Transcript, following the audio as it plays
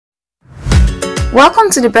Welcome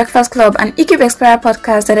to the Breakfast Club, an EQ Explorer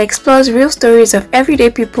podcast that explores real stories of everyday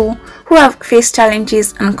people who have faced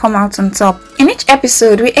challenges and come out on top. In each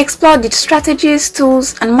episode, we explore the strategies,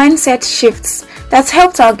 tools, and mindset shifts that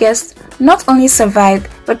helped our guests not only survive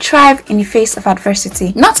but thrive in the face of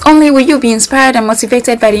adversity. Not only will you be inspired and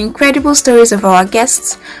motivated by the incredible stories of our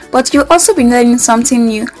guests, but you'll also be learning something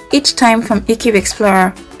new each time from EQ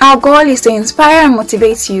Explorer. Our goal is to inspire and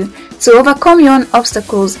motivate you to overcome your own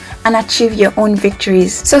obstacles and achieve your own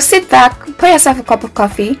victories. So sit back, pour yourself a cup of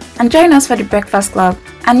coffee, and join us for the Breakfast Club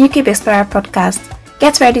and EQ Explorer podcast.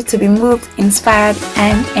 Get ready to be moved, inspired,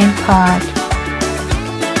 and empowered.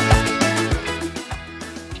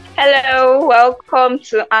 Hello, welcome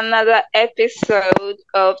to another episode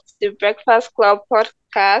of the Breakfast Club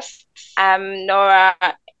podcast. I'm Nora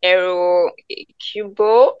Ero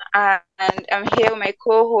Kubo, and I'm here with my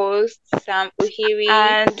co-host Sam Uhiri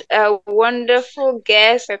and a wonderful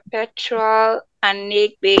guest, Perpetual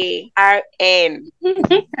Anegbe, RN.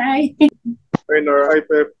 Hi. Hey Nora, hi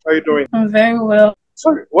Pep, how you doing? I'm very well.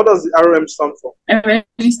 Sorry, what does the RM stand for? A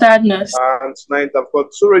registered nurse. And tonight I've got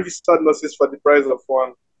 2 registered nurses for the price of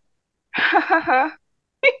 1.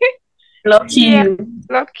 Lucky you.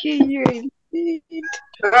 Lucky you indeed.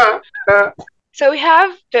 So we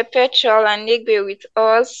have Perpetual Anegbe with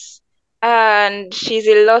us, and she's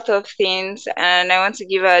a lot of things, and I want to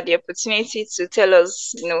give her the opportunity to tell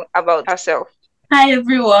us, about herself. Hi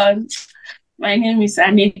everyone, my name is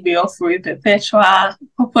Anegbe Ofori Perpetual,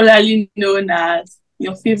 popularly known as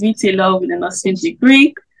your favorite tailor with a nursing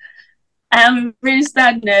degree. I am a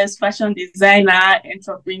registered nurse, fashion designer,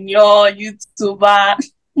 entrepreneur, YouTuber.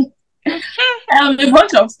 I'm a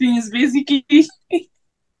bunch of things, basically.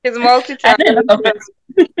 It's multi-talented.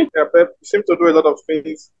 Yeah, Pep, you seem to do a lot of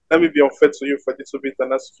things. Let me be unfair to you for a little bit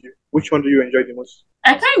and ask you, which one do you enjoy the most?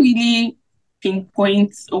 I can't really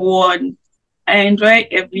pinpoint one. I enjoy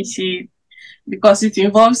everything because it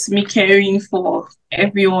involves me caring for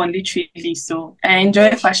everyone, literally. So I enjoy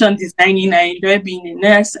fashion designing, I enjoy being a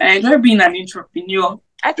nurse, I enjoy being an entrepreneur.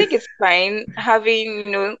 I think it's fine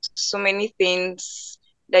having, so many things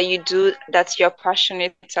that you do that you're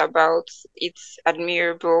passionate about. It's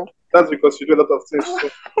admirable. That's because you do a lot of things. So.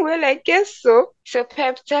 Well, I guess so. So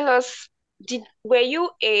Pep, tell us, were you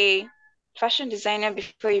a fashion designer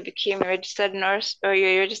before you became a registered nurse, or you're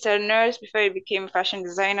a registered nurse before you became a fashion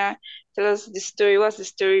designer? Tell us the story. What's the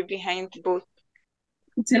story behind both?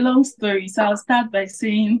 It's a long story, so I'll start by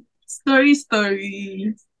saying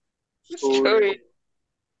story.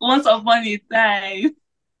 Once upon a time.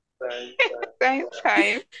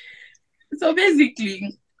 Time. So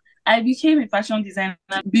basically, I became a fashion designer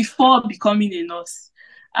before becoming a nurse.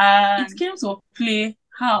 It came to play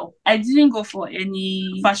how I didn't go for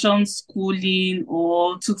any fashion schooling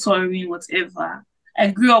or tutoring, whatever.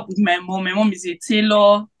 I grew up with my mom. My mom is a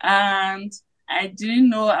tailor, and I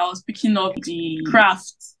didn't know I was picking up the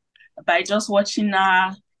craft by just watching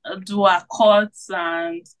her do her cuts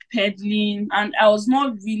and peddling, and I was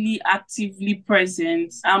not really actively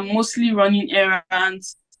present. I'm mostly running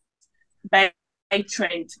errands, by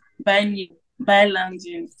trade, by new, by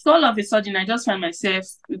landing. So all of a sudden, I just find myself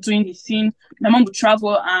doing the thing. My mom would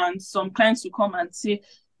travel, and some clients would come and say,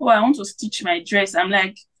 "Oh, I want to stitch my dress." I'm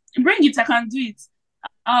like, "Bring it, I can do it."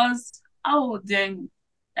 I was out then,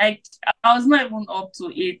 like I was not even up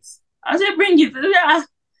to 8. I said, "Bring it." Yeah.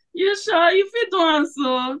 You sure? You fit do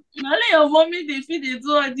so? Only your mommy they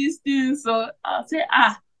do all these things. So I'll say,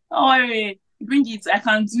 don't worry, bring it. I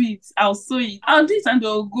can do it. I'll sew it. I'll do it, and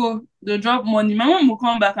they'll drop money. My mom will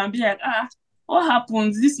come back and be like, what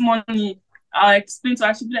happens this money? I'll explain to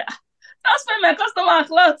her. She'll be like, that's why my customer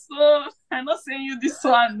clothes. So I'm not saying you this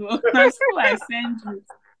one. No, that's who I send you.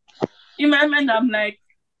 In my mind, I'm like,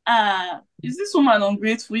 is this woman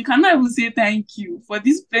ungrateful? You cannot even say thank you for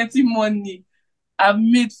this plenty money I've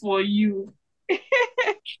made for you. Then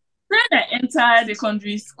I entered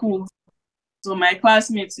secondary school. So my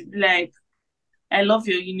classmates would be like, I love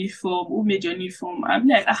your uniform. Who made your uniform? I'm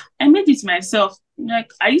like, I made it myself. I'm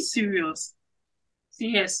like, are you serious? Say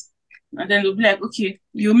yes. And then they'll be like, okay,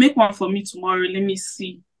 you make one for me tomorrow. Let me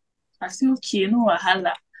see. I say, okay, no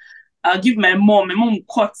wahala. I'll give my mom. My mom will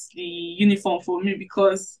cut the uniform for me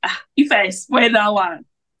because if I spoil that one,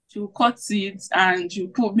 she'll cut it and she'll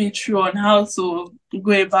put me through on how to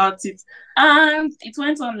go about it. And it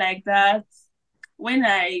went on like that. When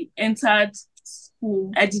I entered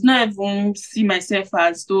school, I did not even see myself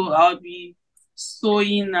as though I'll be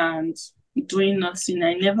sewing and doing nothing.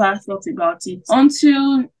 I never thought about it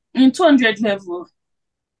until in 200 level,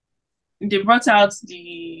 they brought out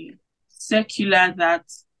the circular that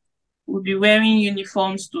we'll be wearing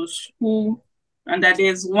uniforms to school and that they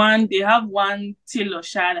have one tailor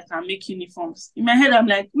that can make uniforms. In my head, I'm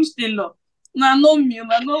like, which tailor? No, no me,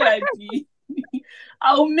 no I be.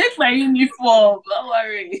 I will make my uniform, don't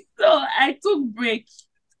worry. So I took break.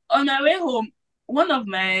 On my way home, one of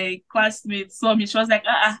my classmates saw me. She was like,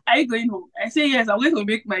 are you going home? I said, yes, I'm going to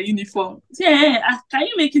make my uniform. She said, hey, can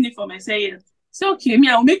you make uniform? I said, yes. So okay, me,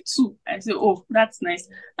 I'll make 2. I said, oh, that's nice.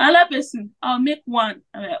 Another person, I'll make 1.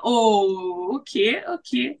 I'm like, oh,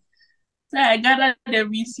 okay. So I gathered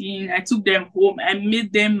everything. I took them home. I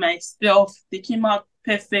made them myself. They came out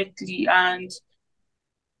perfectly, and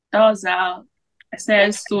that was how I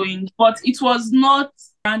started sewing. But it was not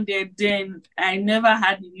branded then. I never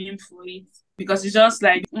had a name for it because it's just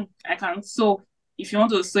like, I can sew. If you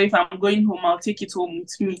want to sew, if I'm going home, I'll take it home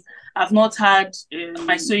with me. I've not had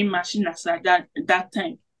my sewing machine as like that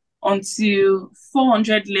time. Until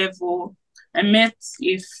 400 level, I met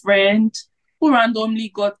a friend who randomly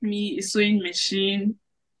got me a sewing machine.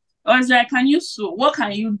 I was like, can you sew? What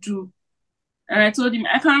can you do? And I told him,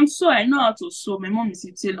 I can sew. I know how to sew. My mom is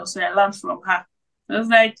a tailor, so I learned from her. I was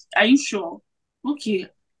like, are you sure? Okay,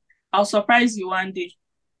 I'll surprise you one day.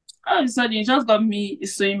 All of a sudden, he just got me a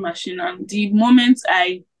sewing machine. And the moment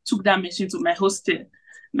I took that machine to my hostel,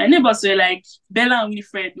 my neighbors were like, Bella and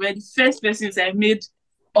Winifred were the first persons I made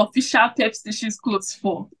official PepStitches clothes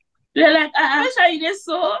for. They're like, where shall you get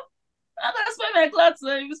sew? I'm gonna spoil my clothes,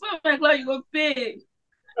 so if you spoil my clothes, you go pay.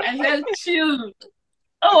 I said, chill.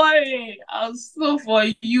 Don't worry, I'll sew for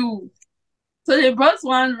you. So they brought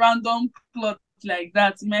one random cloth like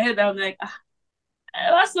that. In my head, I was like,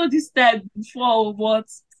 I never saw this type before, but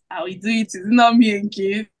I will do it. It's not me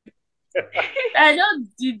again. I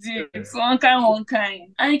just did it. So one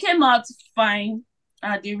kind. And it came out fine.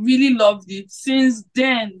 And they really loved it. Since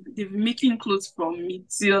then, they've been making clothes from me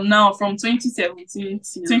till now, from 2017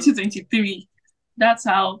 to 2023. That's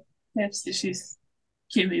how PepStitches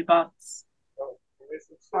came about.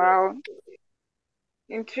 Wow.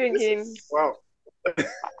 Intriguing. Wow.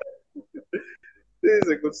 This is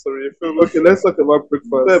a good story. Okay, let's talk about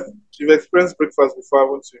breakfast. Pep, you've experienced breakfast before,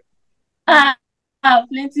 haven't you?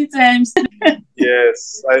 Plenty times.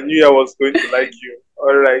 Yes, I knew I was going to like you.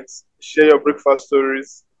 All right, share your breakfast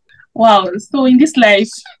stories. Wow. So in this life,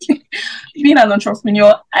 being an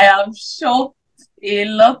entrepreneur, I have shopped a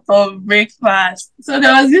lot of breakfast. So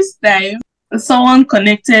there was this time someone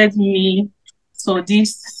connected me to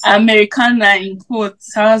this Americana in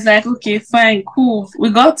quotes. I was like, okay, fine, cool. We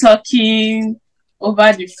got talking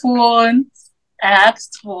over the phone. I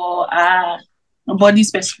asked for body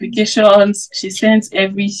specifications. She sent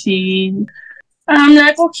everything. And I'm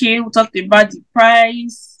like, okay, we talked about the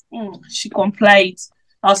price. She complied.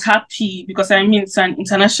 I was happy because I mean it's an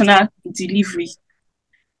international delivery.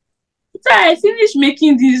 So I finished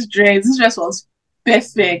making this dress. This dress was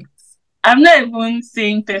perfect. I'm not even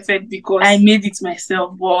saying perfect because I made it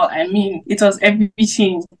myself, but I mean it was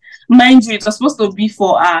everything. Mind you, it was supposed to be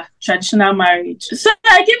for a traditional marriage. So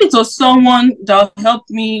I gave it to someone that helped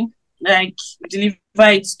me like deliver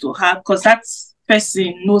it to her because that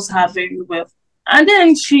person knows her very well. And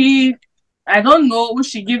then I don't know who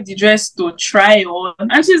she gave the dress to try on.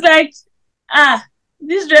 And she's like,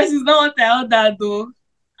 this dress is not what I ordered though.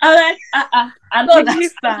 I'm like, I don't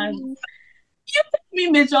understand. You take me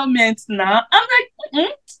measurements now. I'm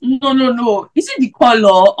like, no. Is it the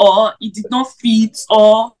color or it did not fit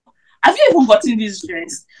or have you even gotten this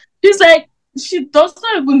dress? She's like, she does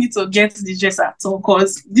not even need to get the dress at all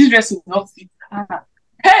because this dress will not fit her.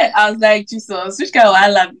 Hey, I was like, Jesus, which kind of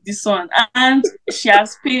Allah with this one? And she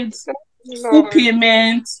has paid full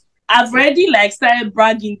payment. I've already like started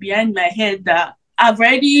bragging behind my head that I've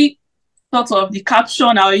already thought of the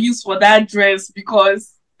caption I'll use for that dress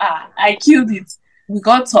because I killed it. We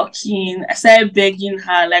got talking. I started begging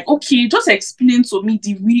her, like, okay, just explain to me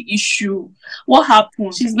the real issue. What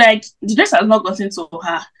happened? She's like, the dress has not gotten to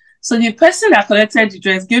her. So the person that collected the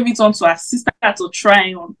dress gave it on to her sister to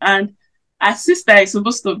try on. And her sister is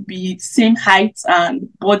supposed to be same height and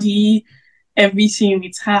body, everything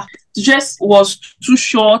with her. The dress was too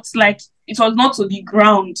short, like it was not to the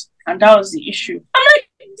ground. And that was the issue. I'm like,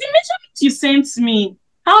 the measurement you sent me,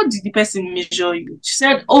 how did the person measure you? She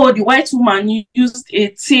said, oh, the white woman used a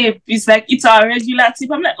tape. It's like, it's our regular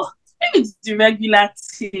tape. I'm like, oh, maybe it's the regular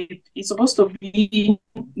tape. It's supposed to be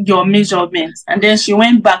your measurement. And then she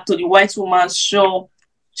went back to the white woman's shop.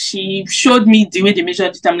 She showed me the way they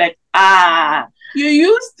measured it. I'm like, you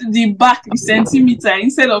used the back centimeter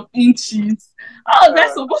instead of inches. How was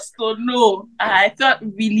I supposed to know? I felt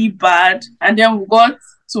really bad. And then we got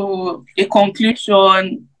to a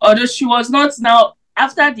conclusion. Although she was not now,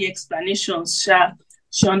 after the explanations,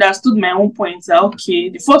 she understood my own points. That okay,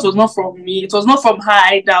 the fault was not from me. It was not from her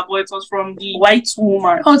either, but it was from the white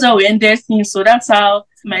woman. That's how we ended things. So that's how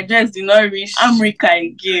my dress did not reach America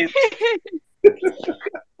again.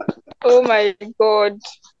 Oh my God.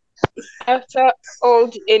 After all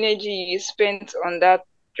the energy you spent on that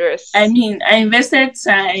dress. I mean, I invested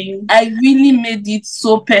time. I really made it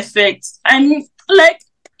so perfect. I mean, like,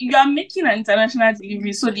 you are making an international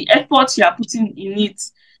delivery, so the effort you are putting in it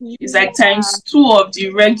is like times 2 of the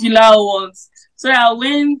regular ones. So that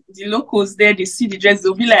when the locals there, they see the dress,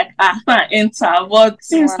 they'll be like, enter. But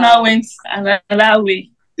since now went another way.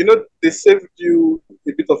 You know, they saved you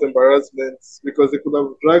a bit of embarrassment because they could have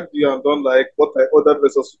dragged you and done like what I ordered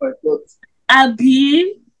versus my clothes.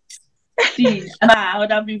 Abby, see, I would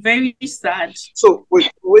have been very sad. So when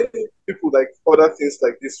people like order things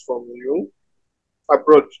like this from you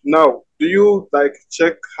abroad, now do you like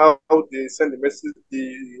check how they send the message,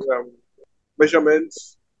 the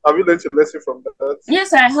measurements? Have you learned a lesson from that?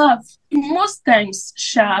 Yes, I have. Most times,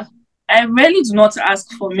 I really do not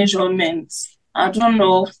ask for measurements. I don't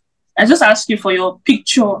know. I just ask you for your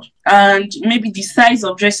picture and maybe the size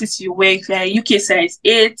of dresses you wear. If you're UK size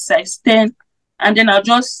 8, size 10, and then I'll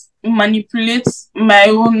just manipulate my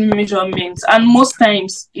own measurements. And most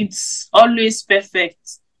times, it's always perfect.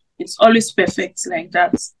 It's always perfect like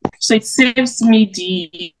that. So it saves me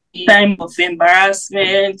the time of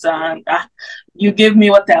embarrassment and you gave me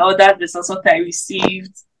what I ordered versus what I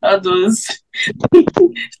received. All those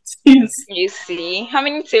things. You see, how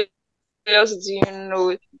many tailors do you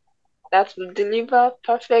know that will deliver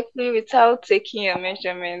perfectly without taking your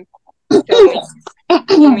measurement? Tell me. How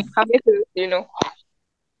many tailors do you know?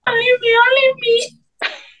 Only me.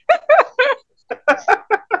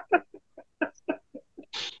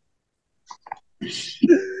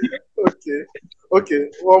 Okay,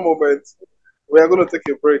 one moment. We are going to take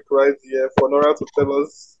a break right here for Nora to tell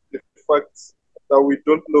us the facts that we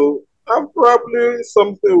don't know and probably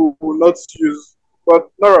something we will not use. But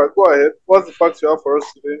Nora, go ahead. What's the facts you have for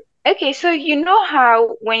us today? Okay, so you know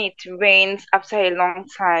how when it rains after a long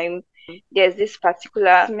time, there's this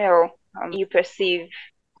particular smell you perceive.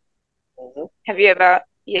 Mm-hmm. Have you ever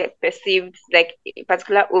perceived like a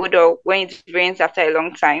particular odor when it rains after a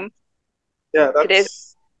long time? Yeah,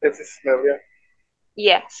 that's a smell, yeah.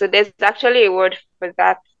 Yeah, so there's actually a word for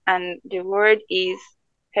that, and the word is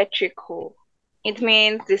petrichor. It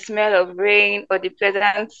means the smell of rain or the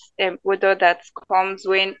pleasant odor that comes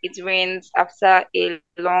when it rains after a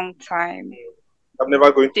long time. I'm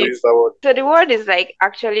never going to use that word. So the word is like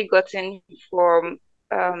actually gotten from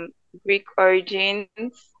Greek origins,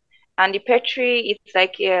 and the petri is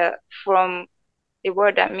like from a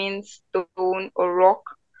word that means stone or rock.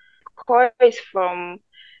 Core is from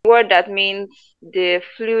a word that means the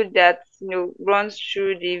fluid that runs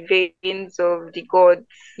through the veins of the gods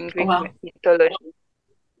in Greek mythology.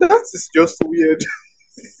 That is just weird.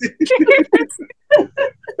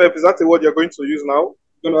 Pep, is that the word you're going to use now?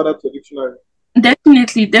 You're going to add that to the dictionary?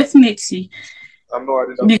 Definitely. I'm not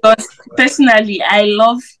adding that. Because personally, I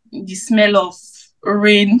love the smell of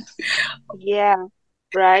rain. Yeah,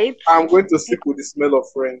 right? I'm going to sleep with the smell of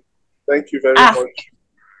rain. Thank you very much.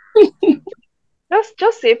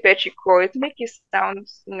 Just say petrichor. It makes you sound,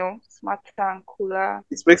 smarter and cooler.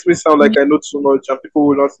 It makes me sound like I know too much and people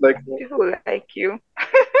will not like me. People will like you.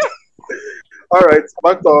 All right,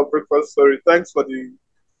 back to our breakfast story. Thanks for the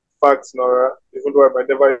facts, Nora, even though I might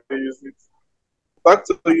never use it. Back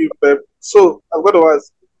to you, Pep. So, I've got to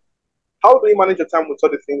ask, how do you manage your time with all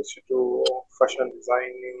the things you do? Fashion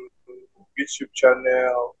designing, YouTube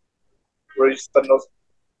channel, registered nurse.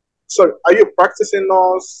 Sorry, are you a practicing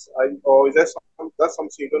nurse? Or is that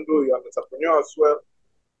something you don't do? You're an entrepreneur as well.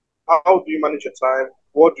 How do you manage your time?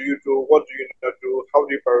 What do you do? What do you not do? How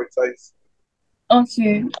do you prioritize?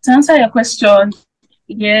 Okay, to answer your question,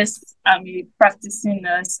 yes, I'm a practicing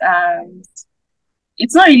nurse, and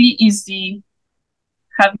it's not really easy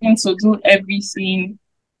having to do everything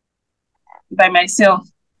by myself.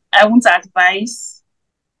 I won't advise.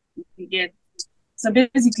 So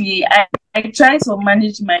basically, I try to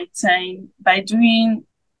manage my time by doing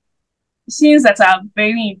things that are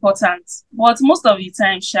very important. But most of the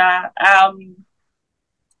time,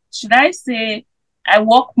 should I say I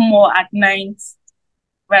work more at night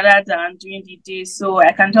rather than during the day, so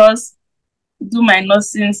I can just do my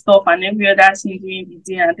nursing stuff and every other thing during the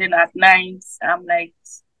day, and then at night I'm like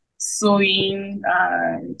sewing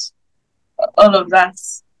and all of that.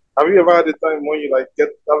 Have you ever had a time when you have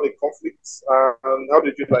a conflict, and how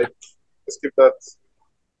did you escape that?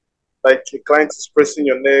 Like a client is pressing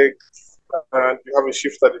your neck and you have a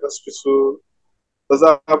shift at the hospital. Does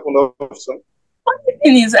that happen often? The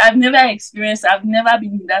thing is, I've never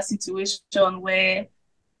been in that situation where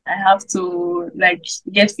I have to like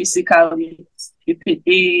get physical with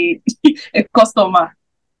a customer.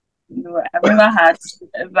 I've never had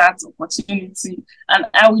that opportunity, and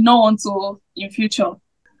I will not want to in future.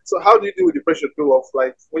 So how do you deal with the pressure too of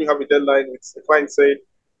like when you have a deadline with a client saying,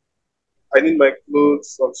 I need my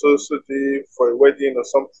clothes on so day for a wedding or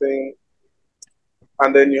something,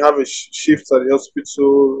 and then you have a shift at the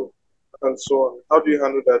hospital and so on. How do you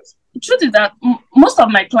handle that? The truth is that most of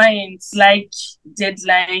my clients like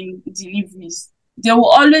deadline deliveries. They will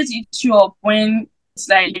always eat you up when it's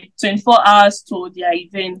like 24 hours to their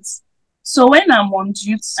event. So when I'm on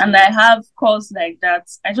duty and I have calls like that,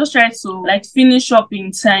 I just try to like finish up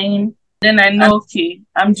in time. Then I know, okay,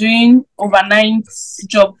 I'm doing overnight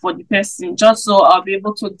job for the person just so I'll be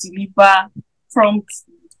able to deliver prompt.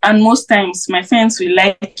 And most times my friends will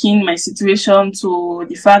liken my situation to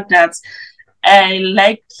the fact that I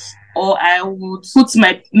like or I would put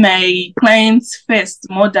my clients first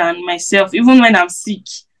more than myself. Even when I'm sick,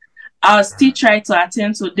 I'll still try to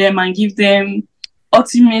attend to them and give them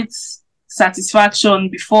ultimate satisfaction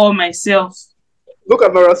before myself. Look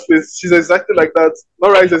at Nora's face. She's exactly like that.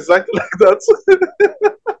 Nora is exactly like that.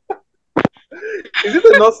 Is it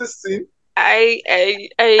a nurse's thing? I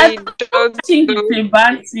don't think it's a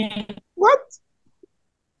bad thing. What?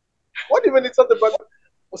 What do you mean it's not a bad?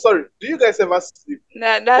 Oh, sorry. Do you guys ever sleep?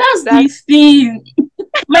 That's the thing.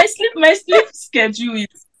 my sleep schedule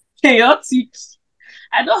is chaotic.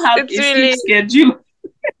 I don't have a sleep schedule.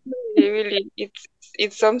 Really,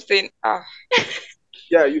 it's something.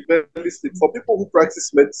 Yeah, you barely sleep. For people who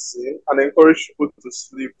practice medicine and encourage people to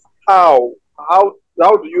sleep, how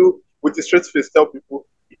do you, with a straight face, tell people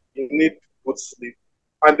you need good sleep,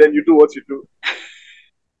 and then you do what you do?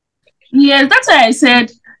 Yes, that's why I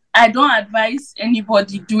said I don't advise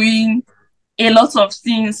anybody doing a lot of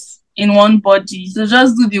things in one body. So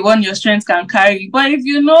just do the one your strength can carry. But if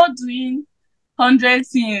you're not doing 100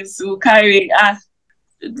 things to carry,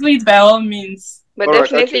 do it by all means. But all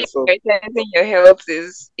definitely, prioritizing your health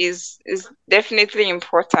is definitely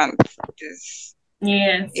important.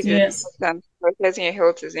 Yes. Important. Prioritizing your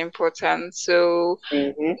health is important. So,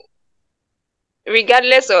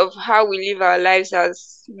 regardless of how we live our lives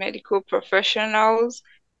as medical professionals,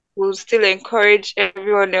 we'll still encourage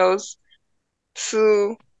everyone else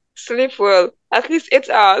to sleep well, at least 8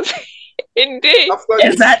 hours a day.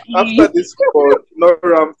 After this call,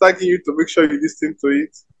 Nora, I'm tagging you to make sure you listen to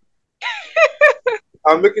it.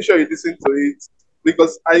 I'm making sure you listen to it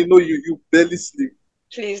because I know you barely sleep.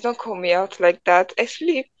 Please don't call me out like that. I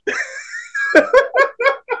sleep.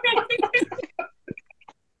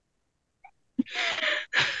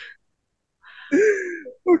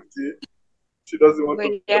 Okay. She doesn't want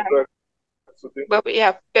to. Yeah. But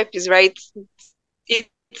yeah, Pep is right.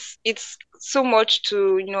 It's so much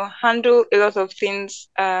to handle a lot of things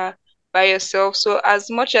by yourself. So as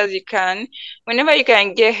much as you can, whenever you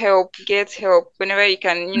can get help. Whenever you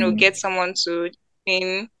can, get someone to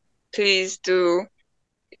please do.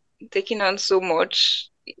 Taking on so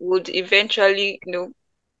much would eventually,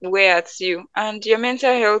 wear at you. And your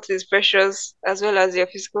mental health is precious as well as your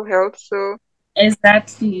physical health. So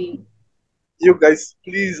exactly. You guys,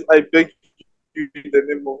 please, I beg you in the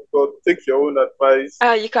name of God, take your own advice.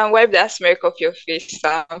 You can wipe that smirk off your face,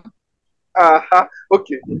 Sam.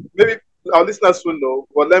 Okay. Maybe our listeners will know,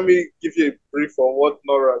 but let me give you a brief on what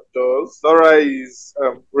Nora does. Nora is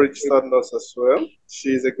registered nurse as well. She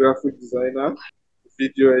is a graphic designer,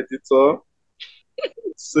 video editor,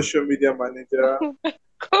 social media manager,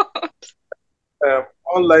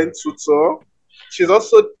 online tutor. She's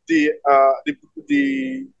also the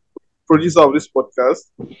producer of this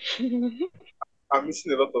podcast. I'm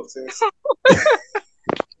missing a lot of things.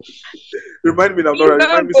 Remind me now, Nora.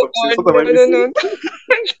 Remind me some things. What am I missing?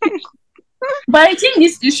 But I think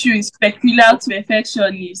this issue is peculiar to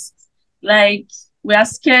perfectionists. Like, we are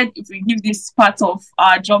scared if we give this part of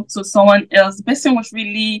our job to someone else, the person would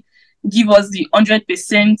really give us the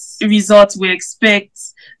 100% result we expect.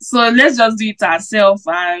 So let's just do it ourselves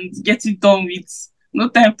and get it done with. No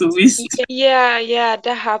time to waste. Yeah,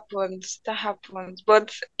 that happens.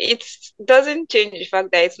 But it doesn't change the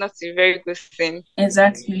fact that it's not a very good thing.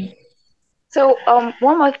 Exactly. So,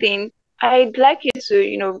 one more thing. I'd like you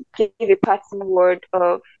to, give a passing word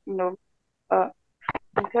of,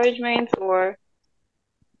 encouragement or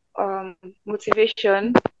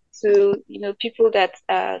motivation to, people that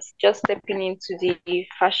are just stepping into the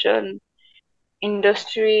fashion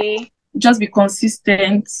industry. Just be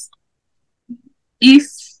consistent. If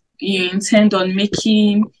you intend on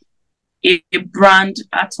making a brand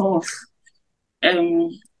out of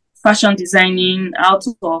fashion designing, out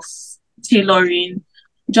of tailoring.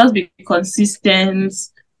 Just be consistent,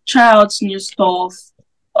 try out new stuff,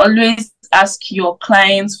 always ask your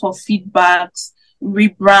clients for feedbacks,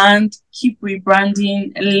 rebrand, keep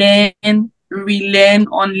rebranding, learn, relearn,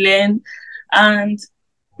 unlearn, and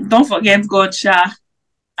don't forget God, Sha.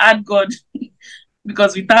 Add God,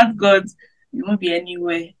 because without God, you won't be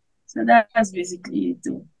anywhere. So that's basically it.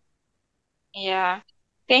 Yeah.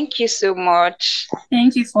 Thank you so much.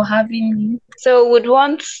 Thank you for having me. So would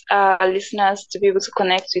want our listeners to be able to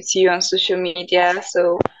connect with you on social media.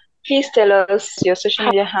 So please tell us your social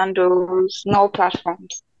media handles and all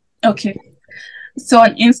platforms. Okay. So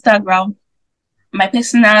on Instagram, my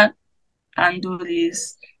personal handle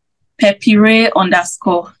is Peppy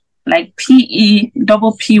underscore, like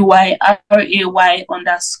PEPPYRAY_.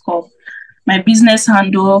 My business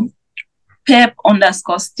handle, Pep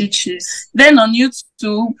underscore stitches. Then on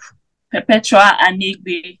YouTube, Perpetual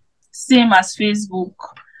Anegbe, same as Facebook.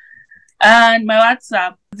 And my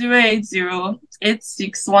WhatsApp,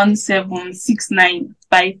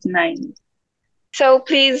 08086176959. So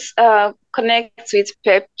please connect with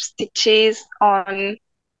PepStitches on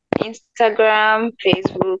Instagram,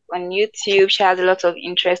 Facebook, on YouTube. She has a lot of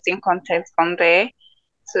interesting content on there.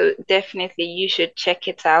 So definitely you should check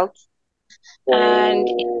it out. And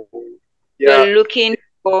yeah, you're looking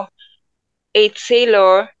for a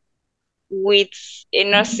tailor with a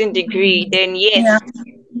nursing degree, then yes,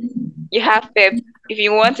 you have Pep. If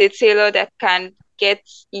you want a tailor that can get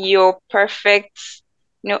your perfect,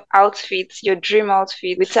 outfit, your dream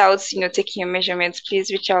outfit without, taking your measurements, please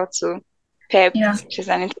reach out to Pep. Yeah. She's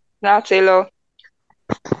an international tailor.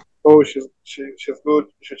 oh, she's good.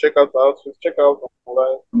 You should check out the outfits. Check out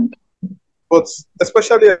online, but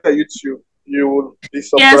especially at YouTube, you will be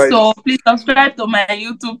surprised. Yes, so please subscribe to my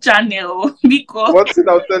YouTube channel because one thing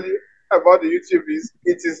I'll tell you about the YouTube is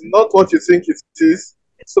it is not what you think it is.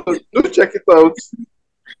 So do check it out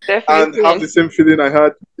Definitely. and have the same feeling I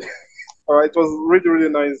had. All right, it was really, really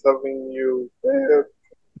nice having you.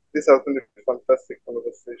 This has been a fantastic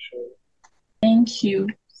conversation. Thank you.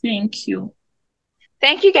 Thank you.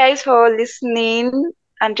 Thank you guys for listening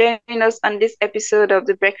and joining us on this episode of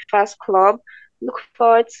the Breakfast Club. Look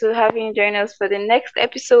forward to having you join us for the next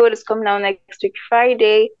episode. It's coming out next week,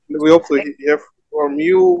 Friday. We hope to hear from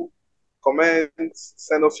you. Comment,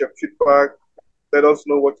 send us your feedback. Let us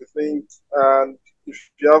know what you think. And if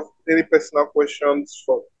you have any personal questions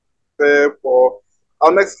for Pep or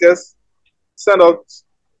our next guest, send out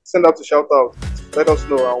a shout out. Let us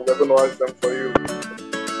know and we're going to ask them for you.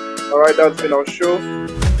 All right, that's been our show.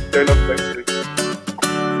 Join us next week.